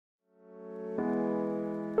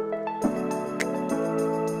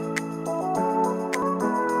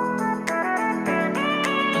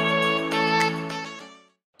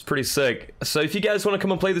pretty sick. So if you guys want to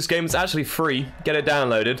come and play this game, it's actually free. Get it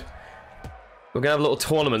downloaded. We're gonna have a little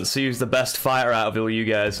tournament, see who's the best fighter out of all you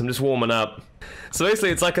guys. I'm just warming up. So basically,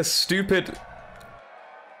 it's like a stupid...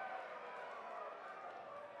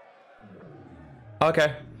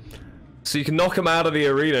 Okay. So you can knock him out of the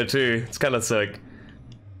arena too. It's kind of sick.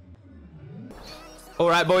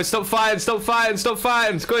 Alright boys, stop fighting, stop fighting, stop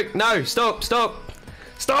fighting. It's quick. No, stop, stop.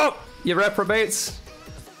 Stop! You reprobates.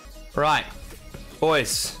 Right.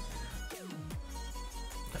 Boys.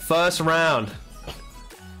 First round.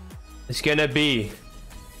 It's gonna be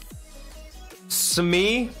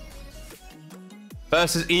Smee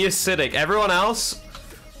versus Eacidic. Everyone else,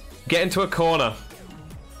 get into a corner.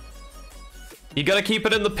 You gotta keep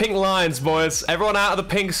it in the pink lines, boys. Everyone out of the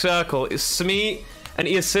pink circle. It's Smee and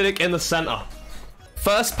Eacidic in the center.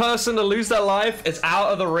 First person to lose their life is out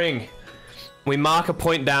of the ring. We mark a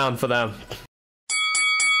point down for them.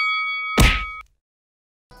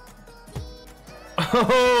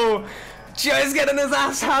 Oh, Joe's getting his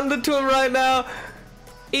ass handed to him right now.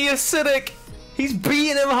 Eacidic, he's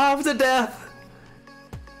beating him half to death.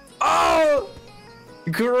 Oh,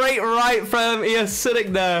 great right from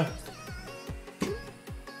Eacidic there.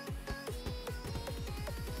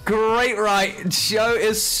 Great right. Joe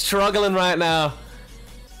is struggling right now.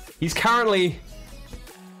 He's currently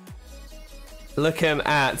looking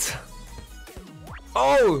at...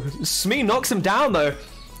 Oh, Smee knocks him down though.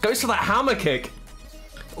 Goes for that hammer kick.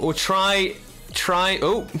 Or try...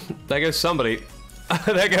 Oh, there goes somebody.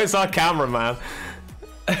 There goes our cameraman.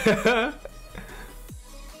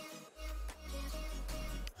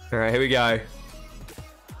 Alright, here we go.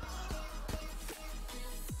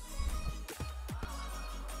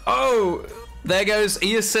 Oh, there goes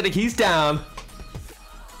Eacidic. He's down.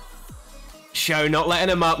 Show not letting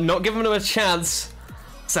him up, not giving him a chance.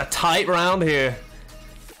 It's a tight round here.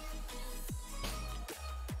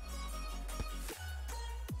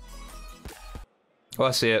 Oh,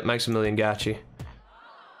 I see it. Maximilian got you.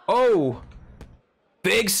 Oh!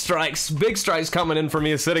 Big strikes coming in from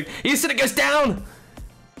Eacidic. Eacidic goes down!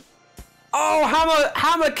 Oh,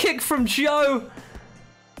 hammer kick from Joe!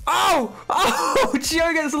 Oh! Oh!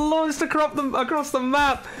 Joe gets launched across the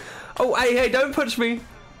map! Oh, hey, don't punch me!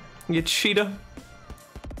 You cheater.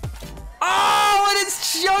 Oh, and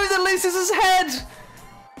it's Joe that loses his head!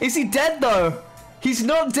 Is he dead though? He's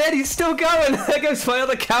not dead, he's still going! There goes my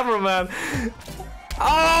other cameraman.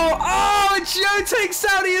 Oh, Joe takes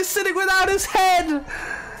out Eacidic without his head!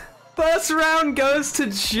 First round goes to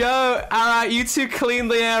Joe. Alright, you two clean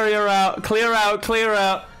the area out. Clear out, clear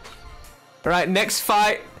out. Alright, next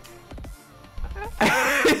fight.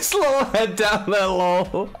 His little head down there,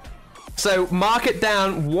 lol. So, mark it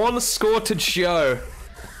down. One score to Joe.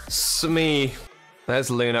 Smee. There's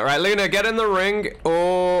Luna. Alright, Luna, get in the ring.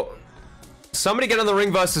 Or... somebody get in the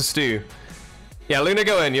ring versus Stu. Yeah, Luna,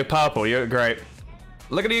 go in. You're purple. You're great.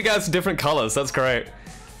 Look at you guys, different colors. That's great.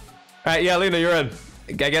 Alright, yeah, Luna, you're in.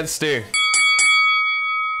 Against Stu.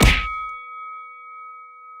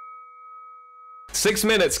 6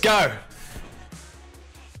 minutes, go!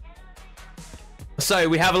 So,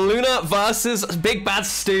 we have Luna versus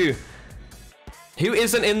BigBadStu. Who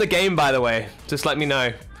isn't in the game, by the way? Just let me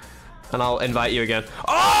know. And I'll invite you again.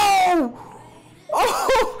 Oh!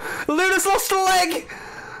 Oh! Luna's lost a leg!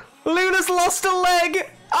 Luna's lost a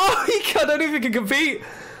leg! Oh, I don't even can compete.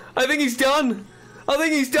 I think he's done. I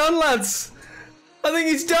think he's done, lads. I think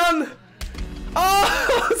he's done.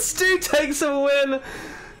 Oh, Stu takes a win.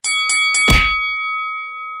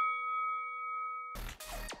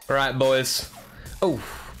 Alright, boys. Oh,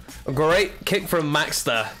 a great kick from Max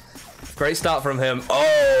there. Great start from him.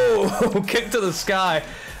 Oh, kick to the sky.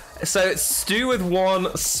 So it's Stu with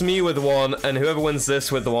one, Smee with one, and whoever wins this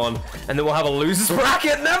with the one. And then we'll have a loser's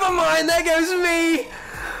bracket. Never mind, there goes me.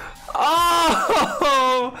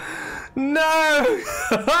 Oh, no.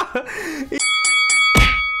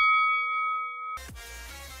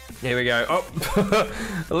 Here we go. Oh,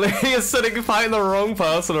 Eacidic sitting fighting the wrong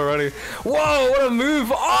person already. Whoa, what a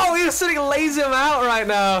move. Oh, Eacidic lays him out right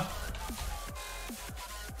now.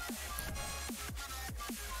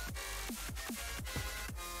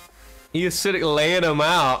 Eacidic laying him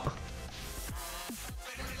out.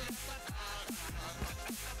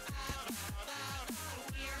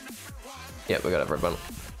 Yep, we got everyone.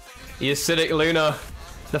 Eacidic, Luna.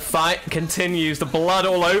 The fight continues. The blood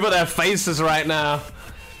all over their faces right now.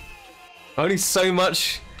 Only so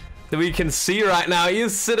much that we can see right now.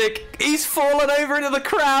 Eacidic, he's fallen over into the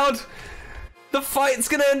crowd. The fight's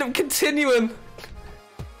gonna end up continuing.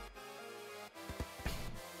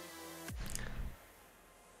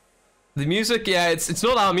 The music, yeah, it's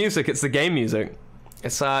not our music, it's the game music.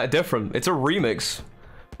 It's different. It's a remix.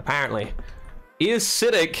 Apparently apparently.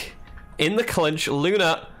 Eacidic in the clinch.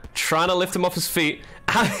 Luna trying to lift him off his feet.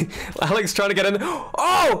 Alex trying to get in.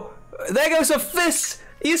 Oh! There goes a fist!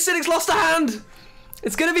 Eacidic's lost a hand!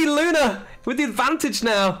 It's gonna be Luna with the advantage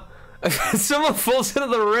now. Someone falls into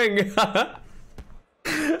the ring.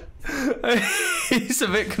 He's a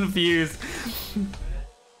bit confused.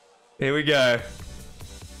 Here we go.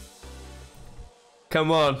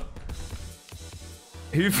 Come on.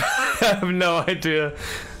 I have no idea.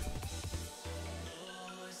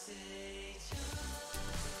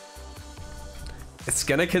 It's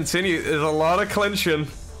gonna continue. There's a lot of clinching.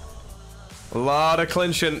 A lot of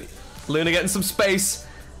clinching. Luna getting some space.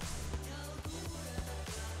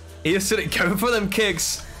 Eacidic going for them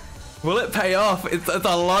kicks. Will it pay off? It's a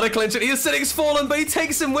lot of clinching. Eacidic's fallen, but he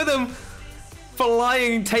takes him with him.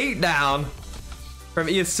 Flying takedown from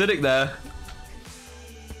Eacidic there.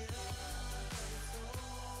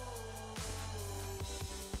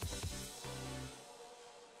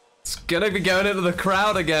 It's gonna be going into the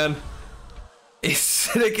crowd again.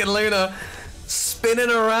 Eacidic and Luna spinning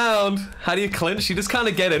around. How do you clinch? You just kind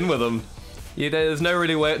of get in with them. There's no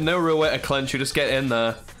real way to clinch. You just get in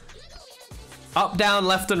there. Up, down,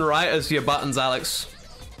 left, and right as your buttons, Alex.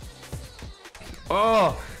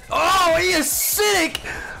 Oh, Eacidic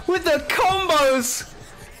with the combos.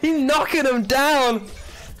 He's knocking him down.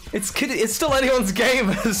 It's still anyone's game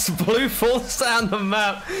as Blue falls down the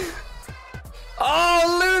map.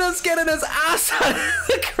 Oh, Luna's getting his ass out.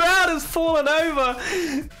 The crowd has fallen over.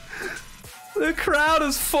 The crowd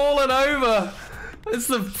has fallen over.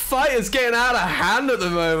 The fight is getting out of hand at the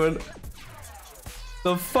moment.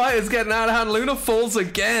 The fight is getting out of hand. Luna falls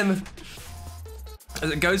again as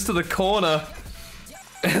it goes to the corner.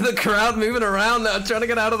 The crowd moving around now, trying to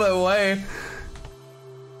get out of their way.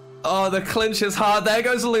 Oh, the clinch is hard. There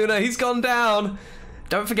goes Luna. He's gone down.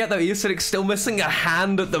 Don't forget though, Eacidic's still missing a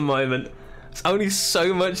hand at the moment. There's only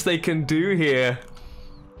so much they can do here.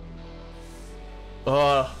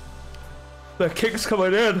 Oh, the kick's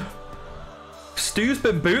coming in. Stu's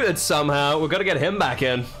been booted somehow. We've got to get him back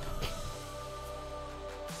in.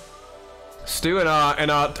 Stu in our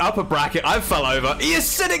upper bracket. I fell over.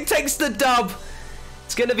 Eacidic takes the dub.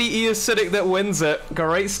 It's gonna be Eacidic that wins it.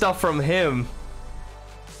 Great stuff from him.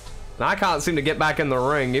 I can't seem to get back in the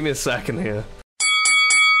ring. Give me a second here.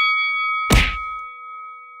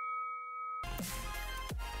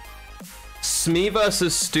 Smee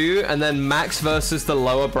versus Stu, and then Max versus the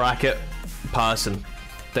lower bracket person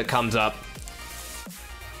that comes up.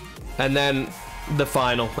 And then the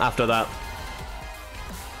final after that.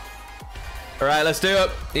 Alright, let's do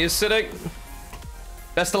it. Eacidic.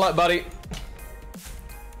 Best of luck, buddy.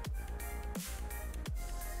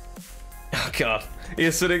 Oh, God.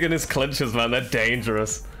 Eacidic and his clinches, man. They're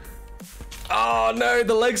dangerous. Oh, no.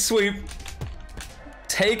 The leg sweep.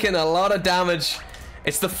 Taking a lot of damage.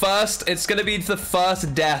 It's the first. It's going to be the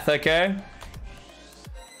first death, okay?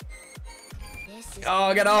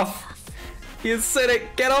 Oh, get off.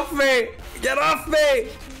 Eacidic, get off me. Get off me.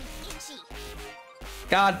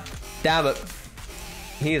 God damn it.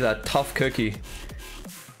 He's a tough cookie.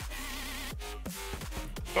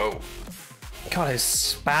 Oh. God, his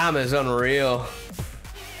spam is unreal.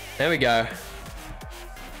 There we go.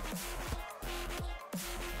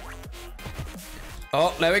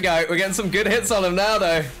 Oh, there we go. We're getting some good hits on him now,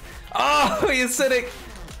 though. Oh, Eacidic.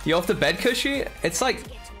 You off the bed, Cushy? It's like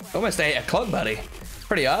almost 8 o'clock, buddy. It's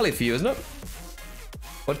pretty early for you, isn't it?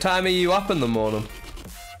 What time are you up in the morning?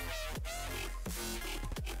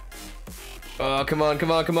 Oh, come on,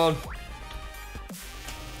 come on, come on.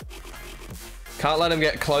 Can't let him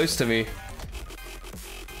get close to me.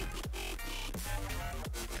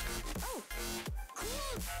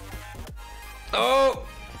 Oh!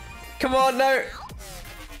 Come on, no!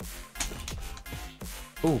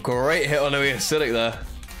 Oh, great hit on Eacidic there.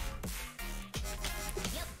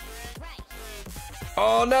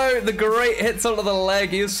 Oh no, the great hits onto the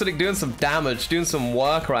leg. Eacidic doing some damage, doing some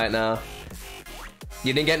work right now.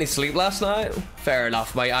 You didn't get any sleep last night? Fair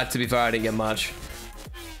enough, mate. To be fair, I didn't get much.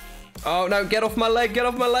 Oh no, get off my leg, get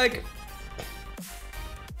off my leg.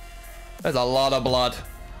 There's a lot of blood.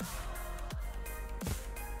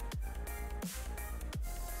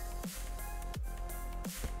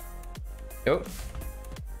 Oh.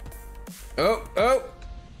 Oh, oh.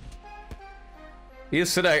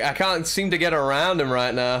 Eacidic, I can't seem to get around him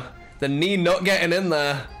right now. The knee not getting in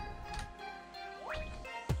there.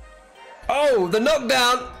 Oh, the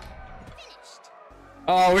knockdown.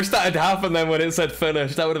 Oh, I wish that had happened then when it said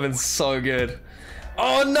finish. That would have been so good.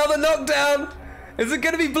 Oh, another knockdown. Is it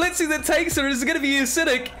going to be Blitzy that takes her? Or is it going to be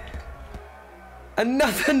Eacidic?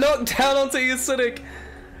 Another knockdown onto Eacidic.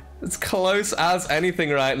 It's close as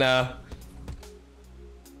anything right now.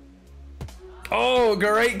 Oh,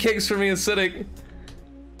 great kicks from Eacidic.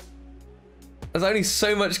 There's only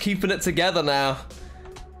so much keeping it together now.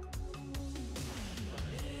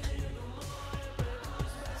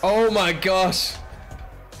 Oh my gosh.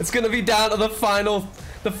 It's gonna be down to the final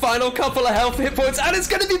couple of health hit points, and it's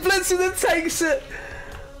gonna be Blitzy that takes it.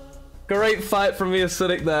 Great fight from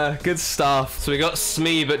Eacidic there. Good stuff. So we got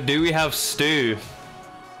Smee, but do we have Stu?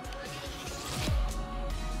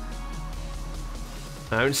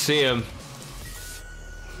 I don't see him.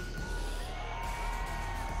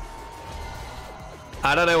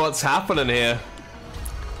 I don't know what's happening here.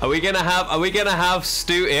 Are we gonna have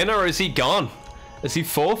Stu in, or is he gone? Is he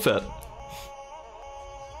forfeit?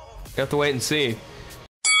 We have to wait and see.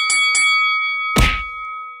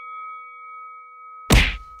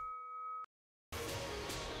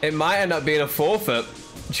 It might end up being a forfeit.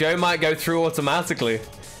 Joe might go through automatically.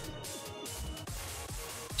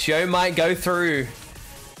 Joe might go through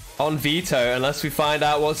on veto unless we find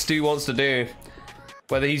out what Stu wants to do.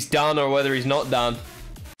 Whether he's done or whether he's not done.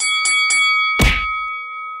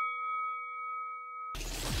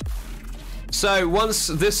 So once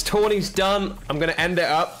this tourney's done, I'm gonna end it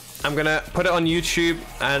up. I'm gonna put it on YouTube,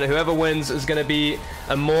 and whoever wins is gonna be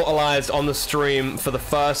immortalized on the stream for the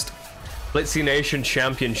first Blitzynation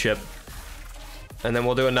Championship. And then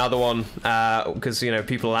we'll do another one, because, you know,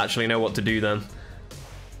 people actually know what to do then.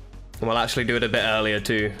 And we'll actually do it a bit earlier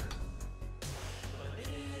too.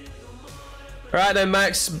 Alright then,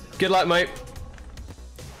 Max. Good luck, mate.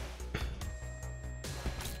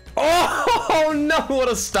 Oh no, what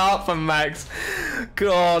a start from Max.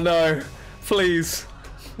 Oh no. Please.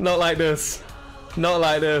 Not like this. Not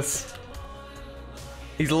like this.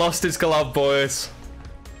 He's lost his glove, boys.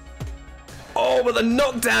 Oh, but the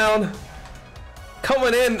knockdown.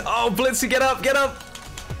 Coming in. Oh, Blitzy, get up, get up.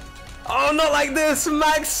 Oh, not like this,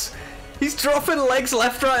 Max. He's dropping legs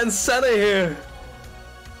left, right, and center here.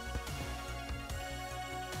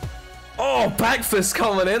 Oh, back fist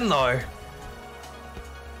coming in, though.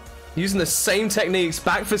 Using the same techniques.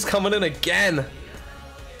 Back fist coming in again.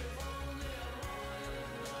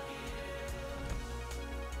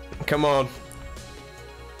 Come on.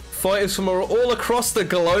 Fighters from all across the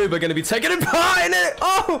globe are going to be taking part in it.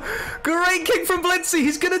 Oh, great kick from Blitzy.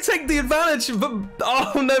 He's going to take the advantage. But,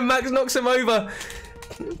 oh no, Max knocks him over.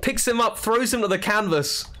 Picks him up, throws him to the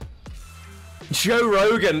canvas. Joe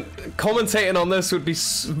Rogan commentating on this would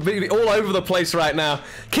be all over the place right now.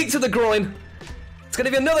 Kick to the groin. It's going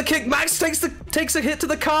to be another kick. Max takes a hit to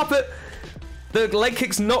the carpet. The leg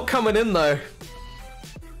kick's not coming in though.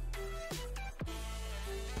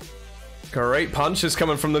 Great punches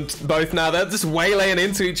coming from them both now. They're just waylaying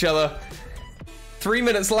into each other. 3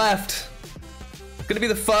 minutes left. Gonna be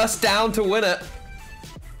the first down to win it.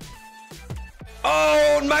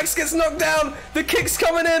 Oh, Max gets knocked down. The kick's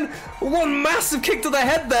coming in. One massive kick to the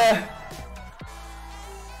head there.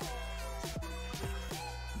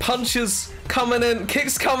 Punches coming in.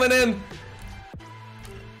 Kicks coming in.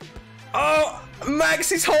 Oh, Max,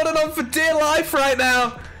 he's holding on for dear life right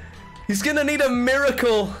now. He's gonna need a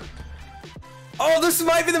miracle. Oh, this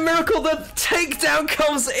might be the miracle. The takedown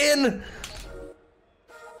comes in.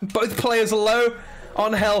 Both players low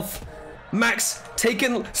on health. Max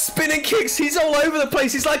taking spinning kicks. He's all over the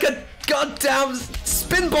place. He's like a goddamn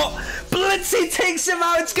spin bot. Blitzy takes him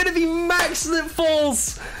out. It's going to be Max that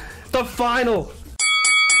falls. The final.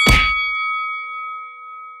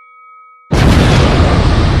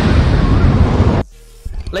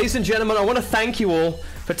 Ladies and gentlemen, I want to thank you all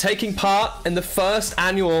for taking part in the first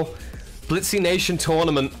annual Blitzynation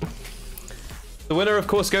tournament. The winner, of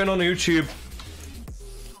course, going on YouTube.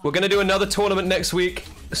 We're going to do another tournament next week.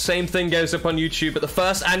 Same thing goes up on YouTube, but the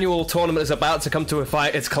first annual tournament is about to come to a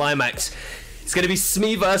fight. Its climax. It's going to be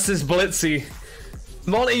Smee versus Blitzy.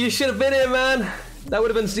 Monty, you should have been here, man. That would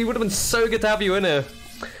have been. It would have been so good to have you in here.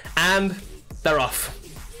 And they're off.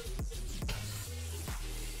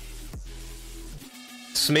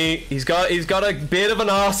 Smee, he's got a bit of an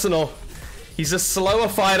arsenal. He's a slower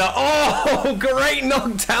fighter. Oh, great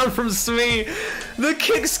knockdown from Smee. The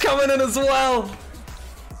kick's coming in as well.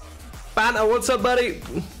 Banter, what's up, buddy?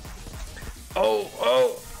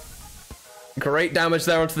 Oh. Great damage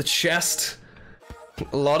there onto the chest.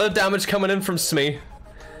 A lot of damage coming in from Smee.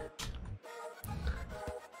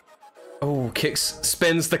 Oh, kicks,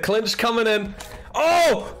 spins, the clinch coming in.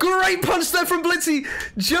 Oh, great punch there from Blitzy.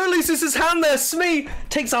 Joe loses his hand there. Smee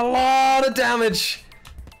takes a lot of damage.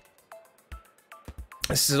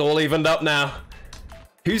 This is all evened up now.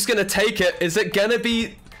 Who's gonna take it? Is it gonna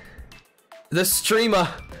be the streamer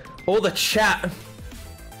or the chat?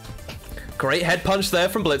 Great head punch there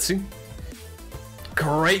from Blitzy.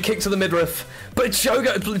 Great kick to the midriff. But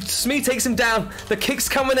Smee takes him down. The kick's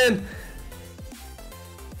coming in.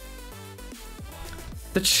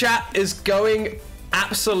 The chat is going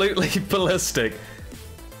absolutely ballistic.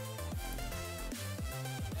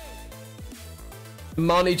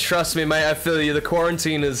 Monty, trust me, mate, I feel you. The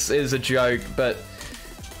quarantine is a joke, but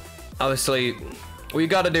obviously we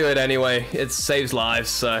gotta do it anyway. It saves lives,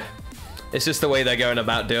 so it's just the way they're going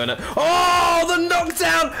about doing it. Oh, the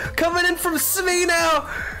knockdown coming in from Smee now.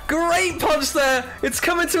 Great punch there. It's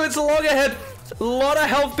coming to its loggerhead. A lot of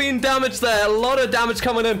health being damaged there. A lot of damage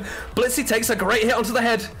coming in. Blitzy takes a great hit onto the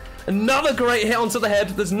head. Another great hit onto the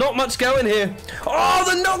head. There's not much going here. Oh,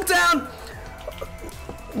 the knockdown.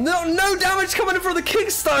 No damage coming in from the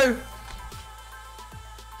kicks though.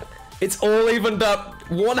 It's all evened up.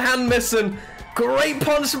 One hand missing. Great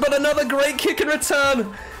punch, but another great kick in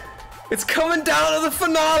return. It's coming down to the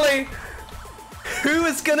finale. Who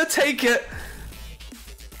is gonna take it?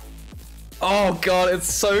 Oh god,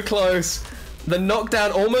 it's so close. The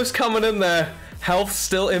knockdown almost coming in there. Health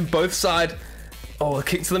still in both sides. Oh, a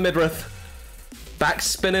kick to the midriff. Back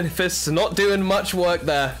spinning fists, not doing much work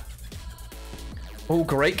there. Oh,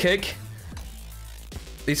 great kick.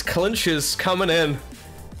 These clinches coming in.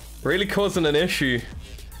 Really causing an issue.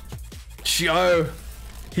 Joe.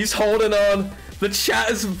 He's holding on. The chat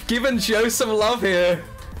is giving Joe some love here.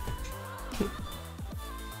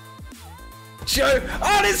 Joe.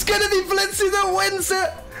 Oh, and it's going to be Blitzy that wins it.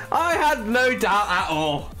 I had no doubt at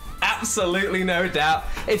all. Absolutely no doubt.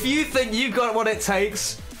 If you think you've got what it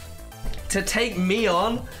takes to take me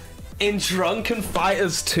on in Drunken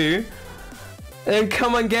Fighters 2, then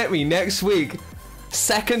come and get me next week.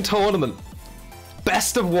 Second tournament.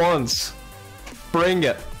 Best of ones. Bring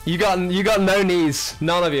it. You got no knees.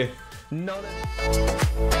 None of you. None of you.